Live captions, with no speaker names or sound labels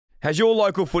Has your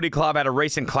local footy club had a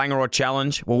recent clanger or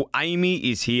challenge? Well,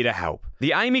 Amy is here to help.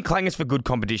 The Amy Clangers for Good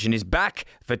competition is back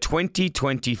for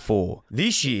 2024.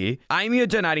 This year, Amy are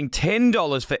donating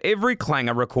 $10 for every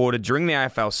clanger recorded during the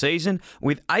AFL season,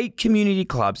 with 8 community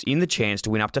clubs in the chance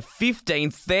to win up to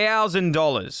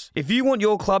 $15,000. If you want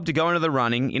your club to go into the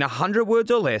running in 100 words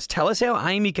or less, tell us how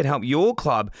Amy can help your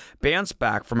club bounce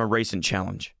back from a recent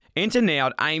challenge. Enter now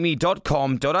at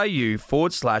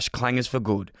amy.com.au/clangers for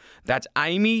good. That's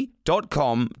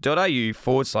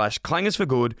amy.com.au/clangers for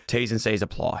good. T's and C's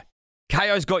apply.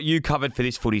 KO's got you covered for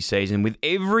this footy season with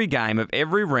every game of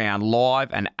every round live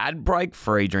and ad break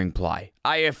free during play.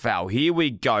 AFL, here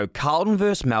we go. Carlton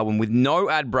versus Melbourne with no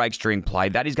ad breaks during play.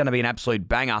 That is going to be an absolute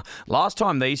banger. Last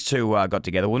time these two got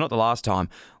together, well, not the last time.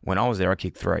 When I was there, I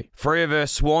kicked 3. Freo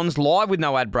versus Swans, live with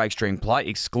no ad breaks during play,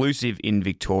 exclusive in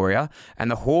Victoria. And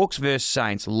the Hawks versus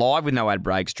Saints, live with no ad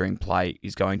breaks during play,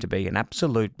 is going to be an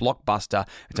absolute blockbuster.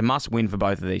 It's a must-win for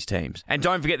both of these teams. And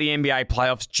don't forget the NBA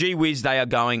playoffs. Gee whiz, they are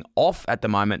going off at the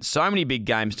moment. So many big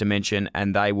games to mention,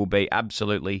 and they will be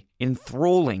absolutely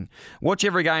enthralling. Watch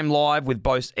every game live with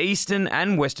both Eastern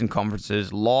and Western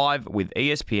conferences live with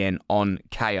ESPN on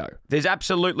KO. There's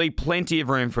absolutely plenty of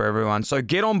room for everyone, so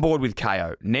get on board with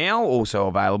KO. Now also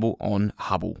available on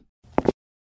Hubble.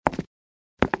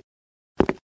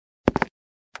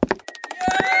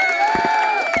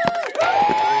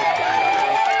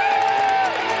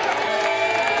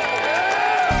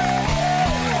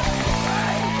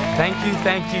 Thank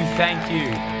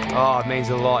you. Oh, it means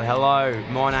a lot. Hello,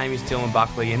 my name is Dylan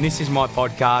Buckley, and this is my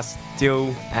podcast,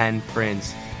 Dill and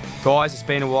Friends. Guys, it's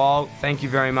been a while. Thank you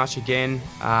very much again.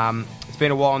 It's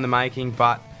been a while in the making,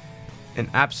 but an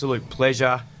absolute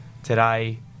pleasure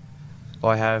today.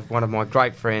 I have one of my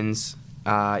great friends.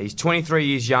 He's 23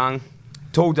 years young,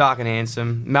 tall, dark and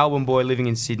handsome, Melbourne boy living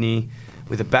in Sydney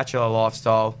with a bachelor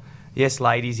lifestyle. Yes,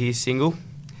 ladies, he is single.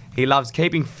 He loves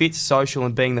keeping fit, social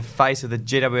and being the face of the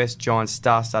GWS Giants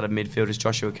star-studded midfielders,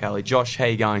 Joshua Kelly. Josh, how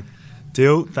you going?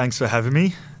 Dill, thanks for having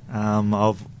me.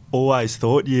 I've always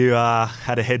thought you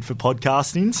had a head for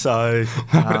podcasting, so...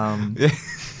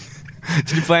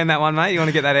 Did you plan that one, mate? You want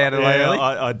to get that out of the way early?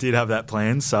 I did have that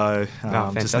plan, so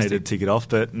just needed to tick it off.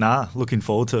 But looking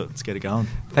forward to it. Let's get it going.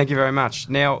 Thank you very much.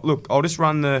 Now, look, I'll just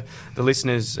run the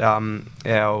listeners,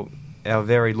 our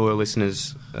very loyal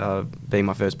listeners, being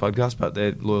my first podcast, but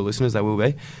they're loyal listeners, they will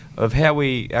be, of how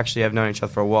we actually have known each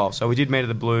other for a while. So we did meet at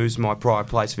the Blues, my prior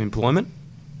place of employment,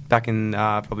 back in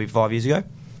probably 5 years ago.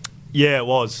 Yeah, it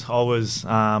was. I was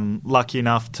lucky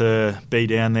enough to be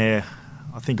down there.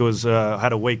 I think it was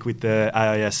had a week with the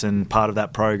AIS, and part of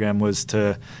that program was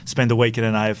to spend a week at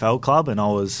an AFL club, and I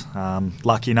was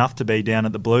lucky enough to be down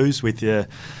at the Blues with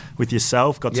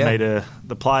yourself. Got to meet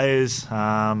the players.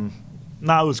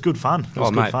 No, it was good fun. It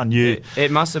was good fun. It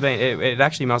must have been. It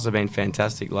actually must have been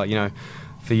fantastic. Like, you know,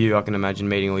 for you, I can imagine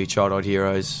meeting all your childhood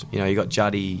heroes. You know, you got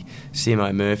Juddy,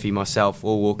 Simo, Murphy, myself,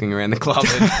 all walking around the club.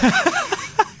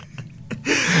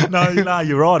 No,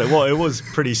 you're right. It was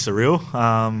pretty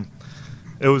surreal.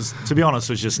 It was, to be honest,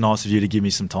 it was just nice of you to give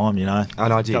me some time, you know.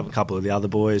 And I did. A couple of the other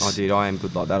boys. I did. I am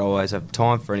good like that. I always have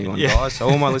time for anyone, guys. So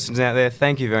all my listeners out there,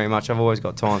 thank you very much. I've always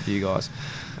got time for you guys.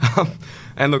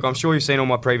 And look, I'm sure you've seen all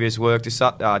my previous work.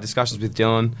 Discussions with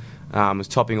Dylan was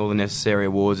topping all the necessary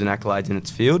awards and accolades in its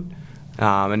field.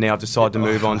 And now I've decided to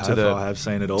move on to the I have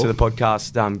seen it all. To the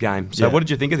podcast game. So what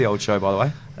did you think of the old show, by the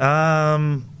way?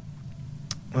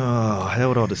 How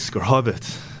would I describe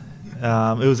it?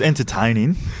 It was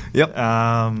entertaining. Yep.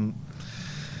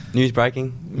 News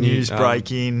breaking.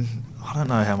 I don't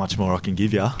know how much more I can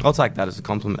give you. I'll take that as a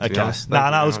compliment, to be honest. No,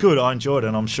 it was good. I enjoyed it,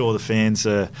 and I'm sure the fans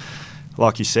are,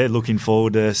 like you said, looking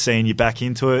forward to seeing you back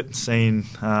into it, seeing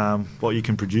what you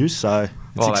can produce. So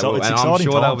it's exciting I'm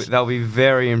sure times. They'll be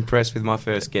very impressed with my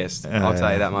first guest. I'll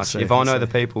tell you that much. If I know the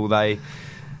people,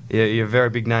 you're a very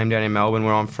big name down in Melbourne,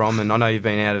 where I'm from, and I know you've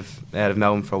been out of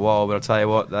Melbourne for a while, but I'll tell you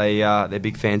what, they're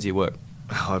big fans of your work.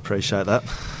 I appreciate that.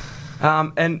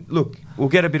 And look, we'll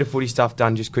get a bit of footy stuff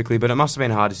done just quickly, but it must have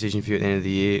been a hard decision for you at the end of the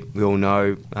year. We all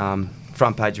know,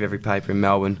 front page of every paper in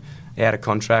Melbourne, out of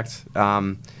contract.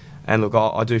 And look,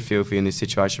 I do feel for you in this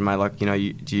situation, mate. Like, you know,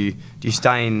 do you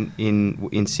stay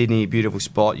in Sydney, beautiful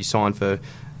spot, you sign for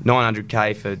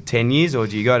 $900K for 10 years, or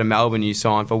do you go to Melbourne and you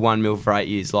sign for $1 million for 8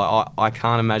 years? Like, I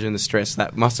can't imagine the stress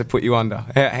that must have put you under.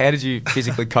 How did you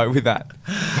physically cope with that?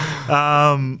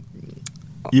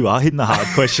 You are hitting the hard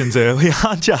questions early,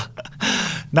 aren't you?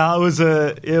 No,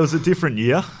 it was a different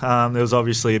year. There was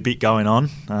obviously a bit going on.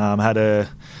 Had a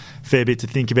fair bit to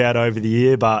think about over the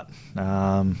year, but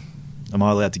am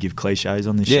I allowed to give cliches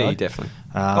on this show? Yeah, definitely.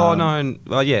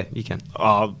 Well, yeah, you can.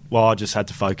 I just had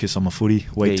to focus on my footy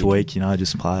week to week,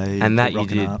 just play. And that keep you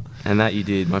rocking did. up. And that you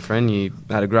did, my friend. You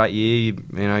had a great year.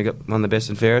 You got one of the best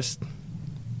and fairest.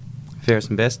 Fairest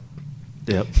and best.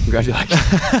 Yep.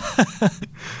 Congratulations.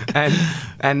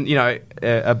 and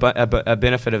a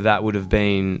benefit of that would have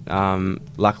been,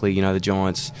 luckily, the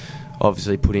Giants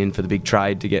obviously put in for the big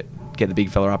trade to get the big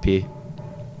fella up here.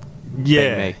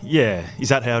 Yeah. Is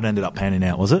that how it ended up panning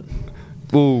out, was it?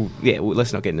 Well,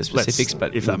 let's not get into specifics,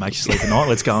 but if that makes you sleep at night,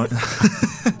 let's go.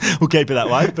 We'll keep it that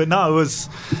way. But no,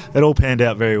 it all panned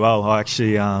out very well. I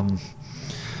actually, I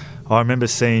remember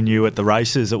seeing you at the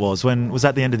races. When was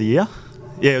that the end of the year?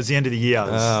 Yeah, it was the end of the year.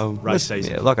 Race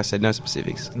season. Yeah, like I said, no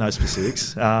specifics. No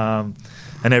specifics. And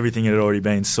everything had already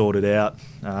been sorted out.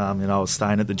 I was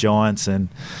staying at the Giants, and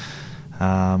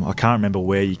I can't remember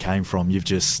where you came from. It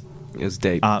was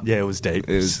deep. It was deep.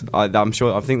 I'm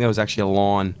sure. I think there was actually a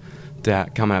line to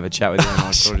come and have a chat with you, and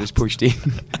I sort of just pushed in.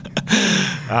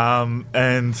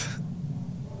 And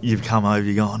you've come over,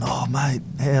 you're going, "Oh, mate,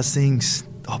 how's things?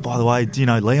 Oh, by the way, do you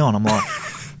know Leon?" I'm like,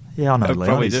 "Yeah, I know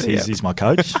Leon. He's my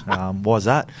coach. Why's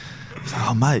that?" He's like,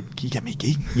 "Oh, mate, can you get me a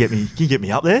gig? Can you get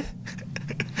me up there?"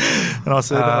 And I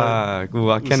said, well,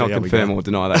 I cannot confirm or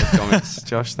deny those comments.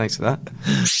 Josh, thanks for that.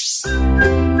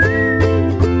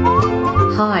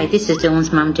 Hi, this is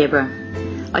Dylan's mum, Deborah.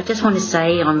 I just want to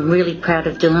say I'm really proud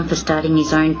of Dylan for starting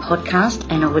his own podcast,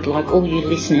 and I would like all you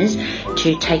listeners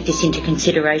to take this into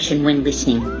consideration when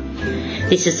listening.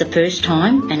 This is the first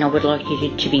time, and I would like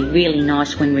you to be really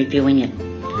nice when reviewing it.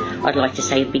 I'd like to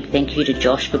say a big thank you to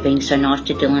Josh for being so nice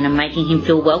to Dylan and making him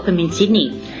feel welcome in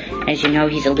Sydney. As you know,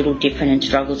 he's a little different and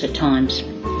struggles at times.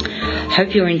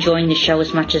 Hope you're enjoying the show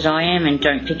as much as I am, and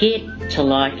don't forget to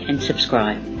like and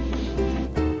subscribe.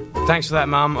 Thanks for that,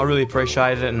 Mum. I really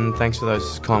appreciate it, and thanks for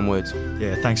those kind words.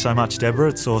 Yeah, thanks so much, Deborah.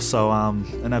 It's also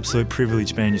an absolute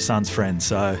privilege being your son's friend,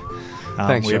 so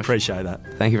thanks, we Josh. appreciate that.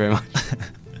 Thank you very much.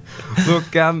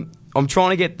 Look, I'm trying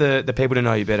to get the people to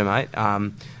know you better, mate.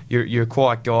 You're a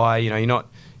quiet guy. You're not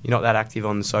that active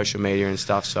on the social media and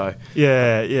stuff. So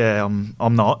yeah,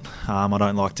 I'm not. I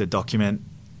don't like to document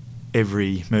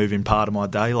every moving part of my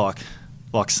day like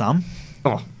some.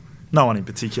 Oh, no one in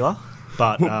particular.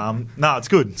 But no, it's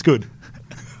good. It's good.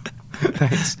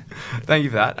 Thanks. Thank you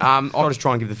for that. I'll just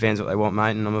try and give the fans what they want,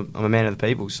 mate. And I'm a man of the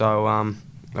people, so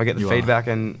I get the feedback,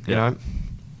 and you know,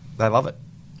 they love it.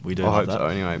 We do. I love hope that. so.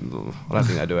 Anyway, I don't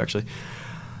think they do actually.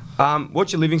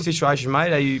 What's your living situation,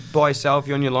 mate? Are you by yourself?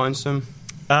 You on your lonesome?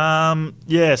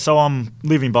 Yeah, so I'm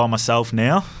living by myself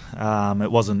now.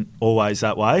 It wasn't always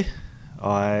that way.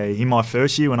 In my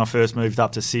first year, when I first moved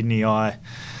up to Sydney, I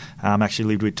actually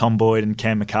lived with Tom Boyd and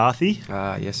Cam McCarthy.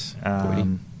 Yes.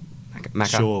 I'm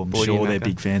sure they're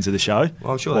big fans of the show.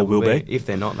 Well, I'm sure they will be. If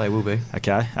they're not, they will be.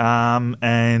 Okay.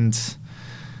 And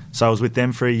so I was with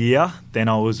them for a year. Then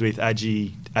I was with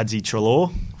Adzi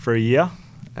Trelaw for a year.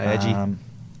 Hey,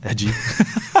 Adzi.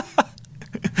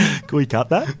 Can we cut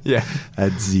that? Yeah.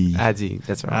 Adzi,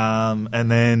 that's right. And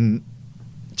then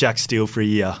Jack Steele for a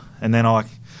year. And then I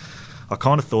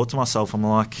kind of thought to myself, I'm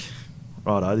like,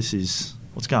 righto, this is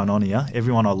what's going on here.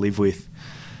 Everyone I live with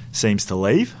seems to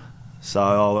leave.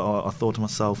 So I thought to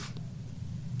myself,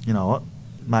 you know what,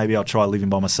 maybe I'll try living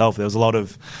by myself. There was a lot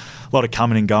of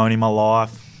coming and going in my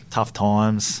life, tough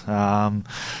times. So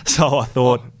I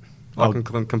thought... I can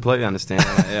completely understand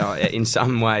that. In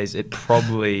some ways, it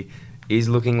probably is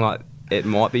looking like it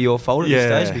might be your fault at this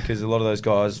stage, because a lot of those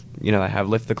guys, they have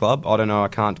left the club. I don't know. I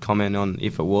can't comment on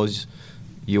if it was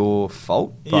your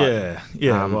fault. But,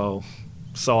 well,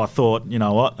 so I thought, you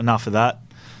know what, enough of that.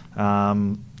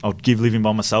 I'll give living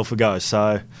by myself a go.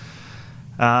 So,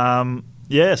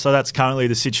 so that's currently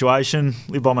the situation.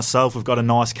 Live by myself. We've got a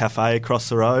nice cafe across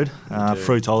the road,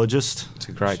 Fruitologist. It's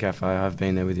a great cafe. I've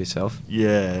been there with yourself.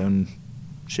 Yeah, and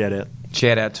shout out.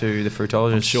 Shout out to the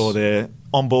Fruitologist. I'm sure they're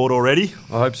on board already.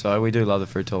 I hope so. We do love the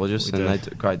Fruitologist, and they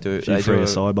do They do a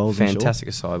acai bowls, fantastic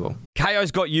acai bowl.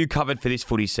 KO's got you covered for this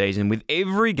footy season with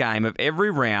every game of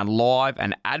every round live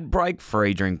and ad break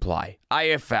free during play.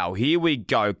 AFL, here we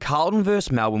go. Carlton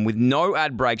versus Melbourne with no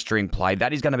ad breaks during play.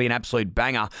 That is going to be an absolute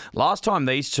banger. Last time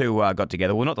these two got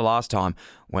together, well, not the last time.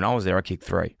 When I was there, I kicked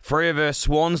 3. Freo versus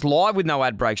Swans, live with no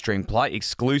ad breaks during play,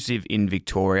 exclusive in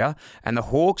Victoria. And the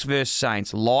Hawks versus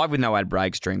Saints, live with no ad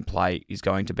breaks during play, is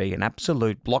going to be an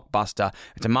absolute blockbuster.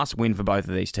 It's a must-win for both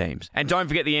of these teams. And don't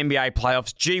forget the NBA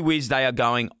playoffs. Gee whiz, they are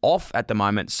going off at the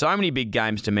moment. So many big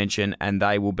games to mention, and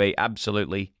they will be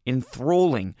absolutely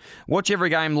enthralling. Watch every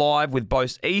game live with with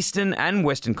both Eastern and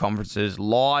Western Conferences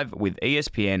live with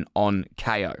ESPN on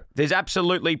KO. There's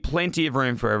absolutely plenty of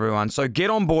room for everyone, so get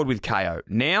on board with KO,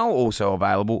 now also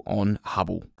available on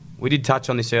Hubble. We did touch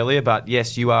on this earlier, but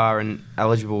yes, you are an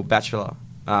eligible bachelor.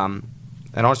 And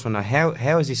I just want to know,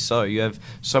 how is this so? You have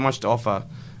so much to offer.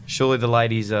 Surely the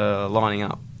ladies are lining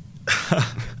up.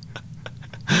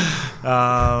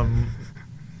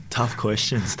 Tough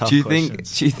questions. Do you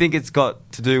think it's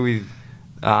got to do with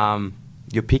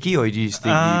you're picky, or do you just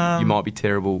think you might be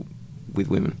terrible with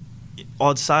women?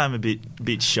 I'd say I'm a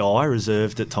bit shy,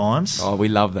 reserved at times. Oh, we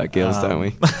love that, girls, don't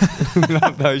we? We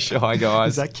love those shy guys.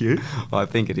 Is that cute? I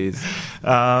think it is.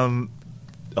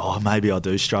 Maybe I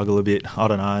do struggle a bit. I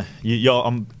don't know.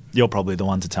 You're probably the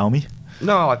one to tell me.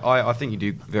 No, I think you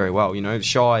do very well. You know,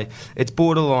 shy. It's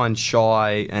borderline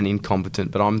shy and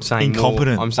incompetent, but I'm saying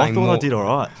incompetent. More, I'm saying I thought more, I did all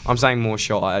right. I'm saying more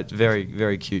shy. It's very,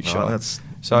 very cute shy. That's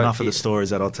enough of the stories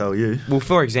that I'll tell you. Well,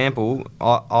 for example,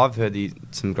 I've heard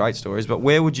some great stories, but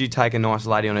where would you take a nice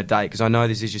lady on a date? Because I know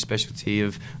this is your specialty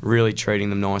of really treating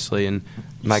them nicely and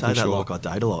making sure. You say that sure. like I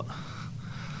date a lot.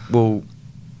 Well,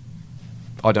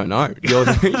 I don't know. You're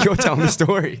telling the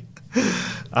story.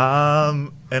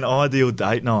 An ideal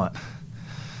date night.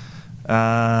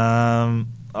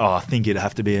 I think it'd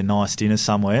have to be a nice dinner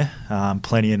somewhere.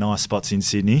 Plenty of nice spots in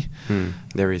Sydney.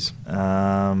 There is.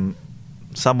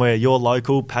 Somewhere you're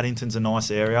local. Paddington's a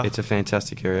nice area. It's a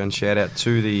fantastic area, and shout out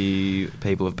to the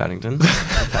people of Paddington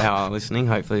if they are listening.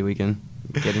 Hopefully we can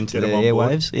get into the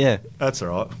airwaves. Yeah, that's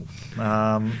all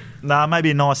right.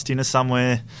 Maybe a nice dinner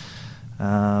somewhere.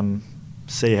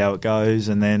 See how it goes,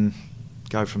 and then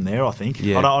go from there. I think.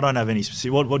 Yeah. I don't have any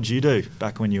specific. What did you do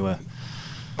back when you were?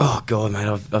 Oh God, mate!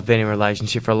 I've been in a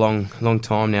relationship for a long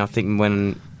time now. I think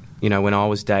when I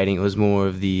was dating, it was more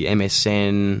of the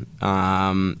MSN,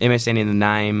 MSN in the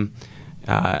name,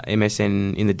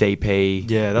 MSN in the DP.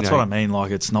 Yeah, that's what I mean.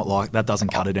 Like, it's not like that doesn't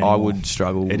cut it anymore. I would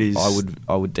struggle. It is.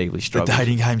 I would deeply struggle. The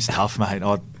dating game's tough, mate.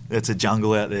 It's a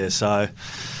jungle out there. So,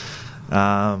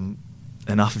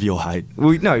 enough of your hate.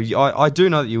 Well, no, I do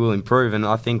know that you will improve, and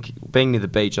I think being near the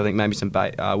beach, I think maybe some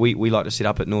we like to sit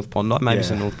up at North Bondi, maybe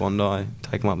some North Bondi,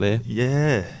 take them up there.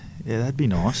 Yeah, that'd be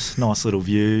nice. Nice little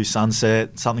view,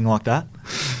 sunset, something like that.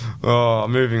 Oh,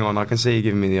 moving on. I can see you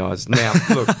giving me the eyes. Now,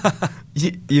 look,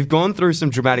 you've gone through some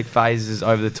dramatic phases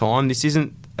over the time. This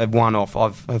isn't a one-off.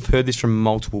 I've heard this from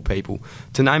multiple people.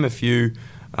 To name a few,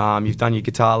 you've done your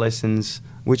guitar lessons,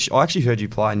 which I actually heard you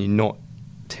play, and you're not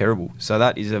terrible. So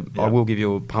that is I will give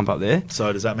you a pump up there.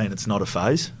 So does that mean it's not a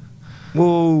phase?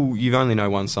 Well, you only know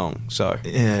one song, so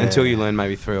until you learn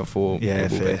maybe 3 or 4, yeah,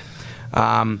 fair.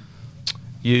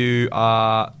 You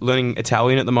are learning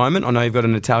Italian at the moment. I know you've got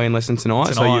an Italian lesson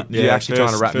tonight, so you're actually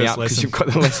trying to wrap me up because you've got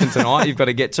the lesson tonight you've got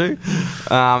to get to.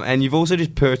 And you've also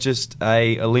just purchased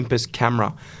a Olympus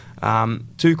camera.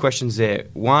 2 questions there.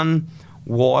 1,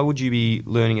 why would you be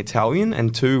learning Italian?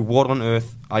 And 2, what on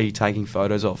earth are you taking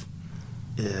photos of?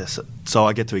 Yeah, so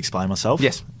I get to explain myself?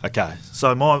 Yes. Okay.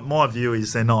 So my view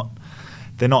is they're not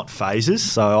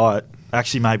phases. So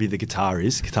maybe the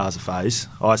guitar's a phase.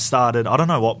 I don't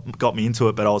know what got me into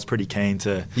it, but I was pretty keen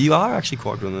to... You are actually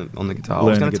quite good on the guitar. I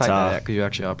was going to take that out because you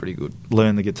actually are pretty good.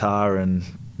 Learn the guitar, and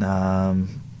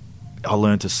I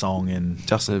learnt a song in...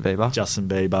 Justin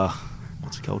Bieber.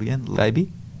 What's it called again? Baby?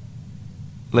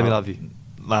 Let Me Love You.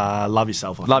 Love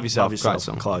Yourself. Love Yourself. Great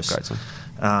song. Close. Great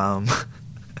song.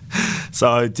 So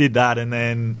I did that, and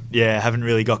then, haven't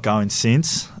really got going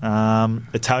since.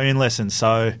 Italian lessons.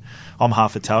 So I'm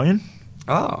half Italian.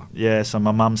 Oh. Yeah, so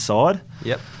my mum's side.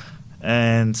 Yep.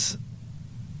 And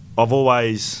I've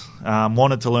always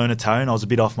wanted to learn Italian. I was a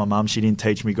bit off my mum. She didn't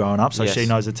teach me growing up, so she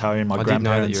knows Italian. My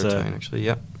grandparents did know that you're Italian, actually.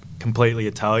 Yep. Completely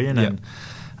Italian, yep.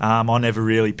 And I never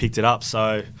really picked it up.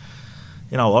 So,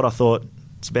 you know what, I thought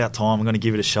it's about time. I'm going to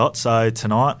give it a shot. So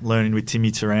tonight, learning with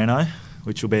Timmy Turano,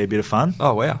 which will be a bit of fun.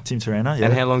 Oh, wow. Tim Turano, yeah.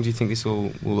 And how long do you think this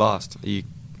will last?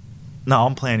 No,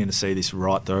 I'm planning to see this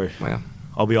right through. Wow.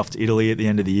 I'll be off to Italy at the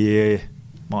end of the year.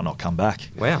 Might not come back.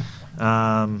 Wow.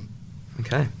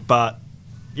 Okay. But,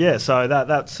 so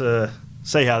that's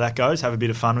see how that goes, have a bit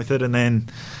of fun with it. And then,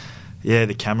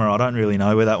 the camera, I don't really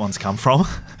know where that one's come from.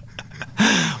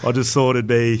 I just thought it'd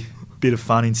be a bit of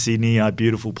fun in Sydney, a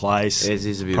beautiful place. It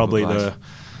is a beautiful place. Probably the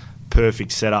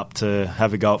perfect setup to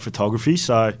have a go at photography.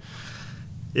 So...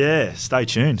 stay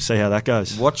tuned, see how that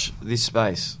goes. Watch this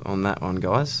space on that one,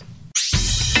 guys.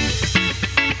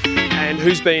 And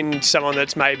who's been someone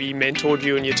that's maybe mentored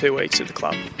you in your 2 weeks at the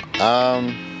club?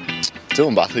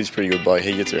 Dylan Buckley's a pretty good bloke.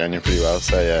 He gets around you pretty well,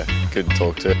 so good to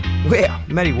talk to. Wow,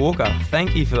 Matty Walker,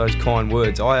 thank you for those kind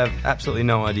words. I have absolutely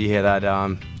no idea how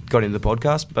that got into the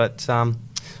podcast, but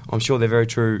I'm sure they're very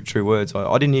true words.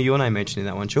 I didn't hear your name mentioned in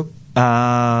that one, Chook.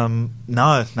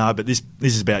 No, but this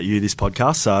is about you, this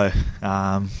podcast, so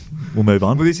we'll move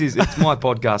on. Well, it's my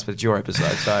podcast, but it's your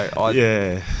episode, so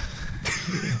Yeah.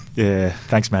 Yeah,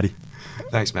 thanks, Matty.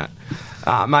 Thanks, Matt.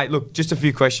 Mate, look, just a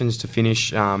few questions to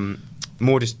finish.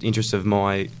 More just interest of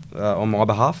on my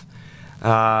behalf.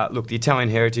 Look, the Italian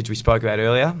heritage we spoke about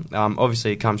earlier,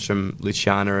 obviously it comes from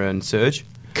Luciana and Serge.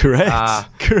 Correct.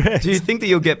 Correct. Do you think that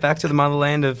you'll get back to the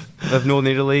motherland of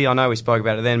Northern Italy? I know we spoke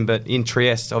about it then, but in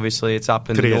Trieste, obviously, it's up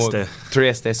in the north.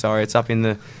 Trieste, sorry, it's up in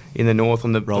the north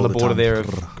on the border there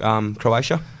of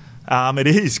Croatia. It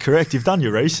is correct. You've done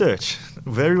your research.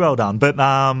 Very well done. But no,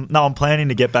 I'm planning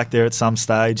to get back there at some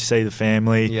stage, see the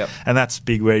family, and that's a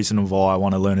big reason why I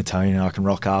want to learn Italian. I can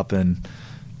rock up and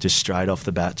just straight off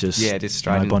the bat, just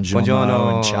straight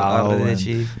buongiorno and ciao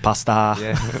and pasta.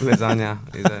 Yeah,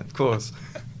 lasagna, of course.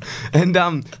 And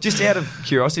just out of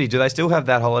curiosity, do they still have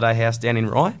that holiday house down in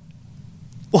Rye?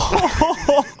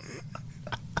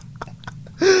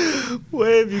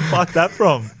 Where have you plucked that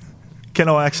from? Can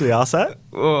I actually ask that?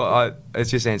 Well,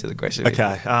 it's just answer the question.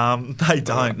 Okay. They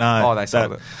don't, no. Oh, they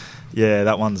sold it. Yeah,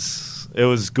 it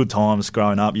was good times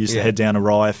growing up. Used to head down to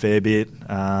Rye a fair bit.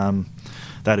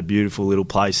 They had a beautiful little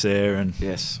place there, and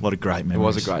a lot of great memories. It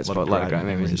was a great spot. A lot of great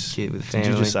memories as a kid with the family.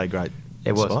 Did you just say great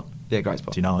spot? Yeah, great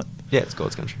spot. Do you know it? Yeah, it's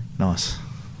God's country. Nice.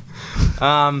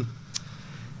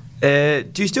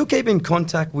 Do you still keep in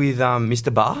contact with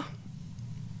Mr. Barr?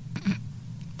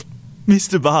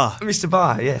 Mr. Barr? Mr.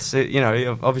 Barr, yes.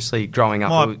 Obviously growing up...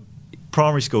 My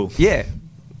primary school? Yeah.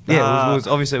 Yeah,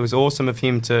 it was awesome of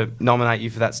him to nominate you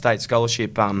for that state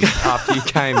scholarship after you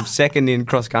came second in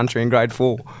cross-country in grade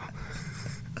 4.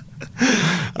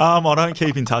 I don't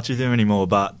keep in touch with him anymore,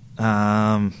 but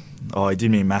he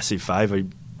did me a massive favour. He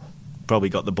probably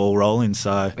got the ball rolling,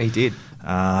 so... He did.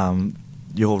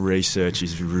 Your research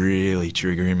is really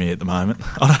triggering me at the moment.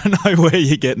 I don't know where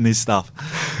you're getting this stuff.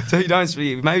 So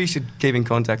maybe you should keep in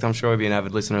contact. I'm sure he'll be an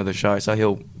avid listener of the show, so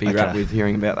he'll be wrapped with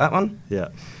hearing about that one.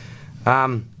 Yeah.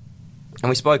 And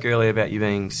we spoke earlier about you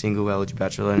being single, eligible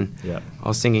bachelor, and I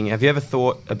was thinking, have you ever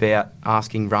thought about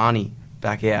asking Rani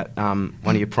back out, one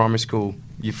of your primary school,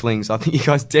 your flings? I think you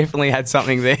guys definitely had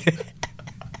something there.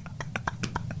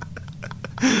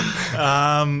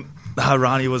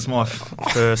 Rani was my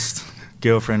first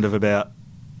girlfriend of about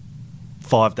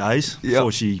 5 days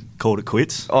before she called it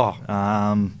quits.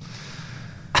 That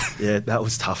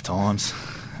was tough times.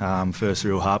 First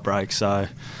real heartbreak. So,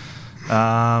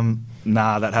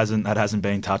 that hasn't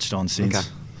been touched on since. Okay.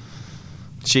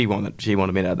 She wanted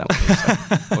me to add that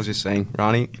one. So I was just saying,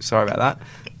 Rani, sorry about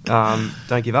that.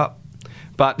 Don't give up.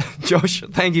 But Josh,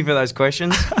 thank you for those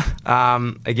questions.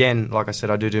 Again, like I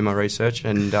said, I do my research,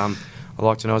 and I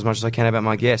like to know as much as I can about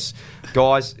my guests.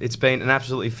 Guys, it's been an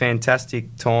absolutely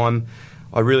fantastic time.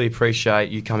 I really appreciate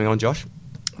you coming on, Josh.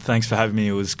 Thanks for having me.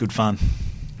 It was good fun.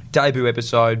 Debut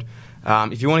episode.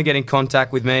 If you want to get in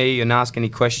contact with me and ask any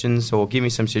questions or give me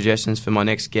some suggestions for my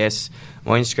next guest,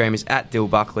 my Instagram is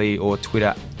 @DillBuckley or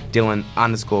Twitter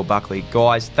Dylan_Buckley.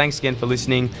 Guys, thanks again for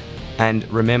listening, and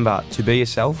remember to be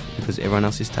yourself because everyone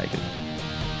else is taken.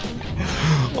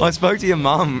 I spoke to your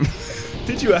mum.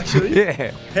 Did you actually?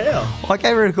 Yeah. How? I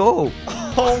gave her a call.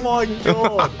 Oh my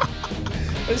God.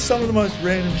 That's some of the most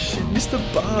random shit. Mr.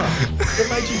 Barr. What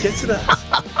made you get to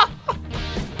that?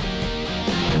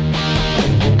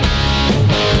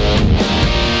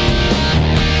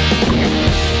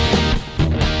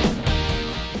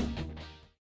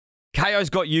 KO's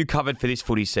got you covered for this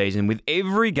footy season with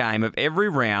every game of every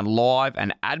round live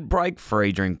and ad break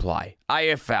free during play.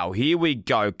 AFL, here we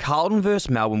go. Carlton versus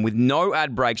Melbourne with no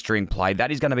ad breaks during play. That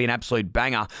is going to be an absolute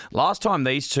banger. Last time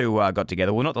these two got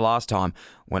together, well, not the last time.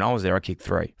 When I was there, I kicked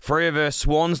 3. Freo versus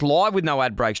Swans, live with no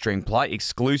ad breaks during play,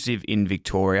 exclusive in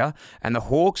Victoria. And the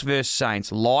Hawks versus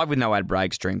Saints, live with no ad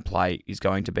breaks during play, is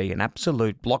going to be an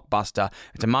absolute blockbuster.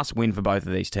 It's a must-win for both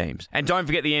of these teams. And don't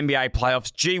forget the NBA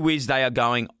playoffs. Gee whiz, they are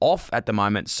going off at the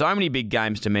moment. So many big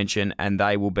games to mention, and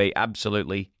they will be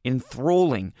absolutely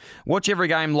enthralling. Watch every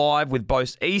game live with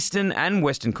both Eastern and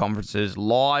Western Conferences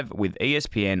live with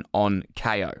ESPN on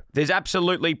KO. There's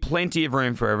absolutely plenty of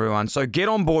room for everyone, so get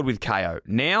on board with KO.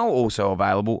 Now also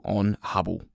available on Hubble.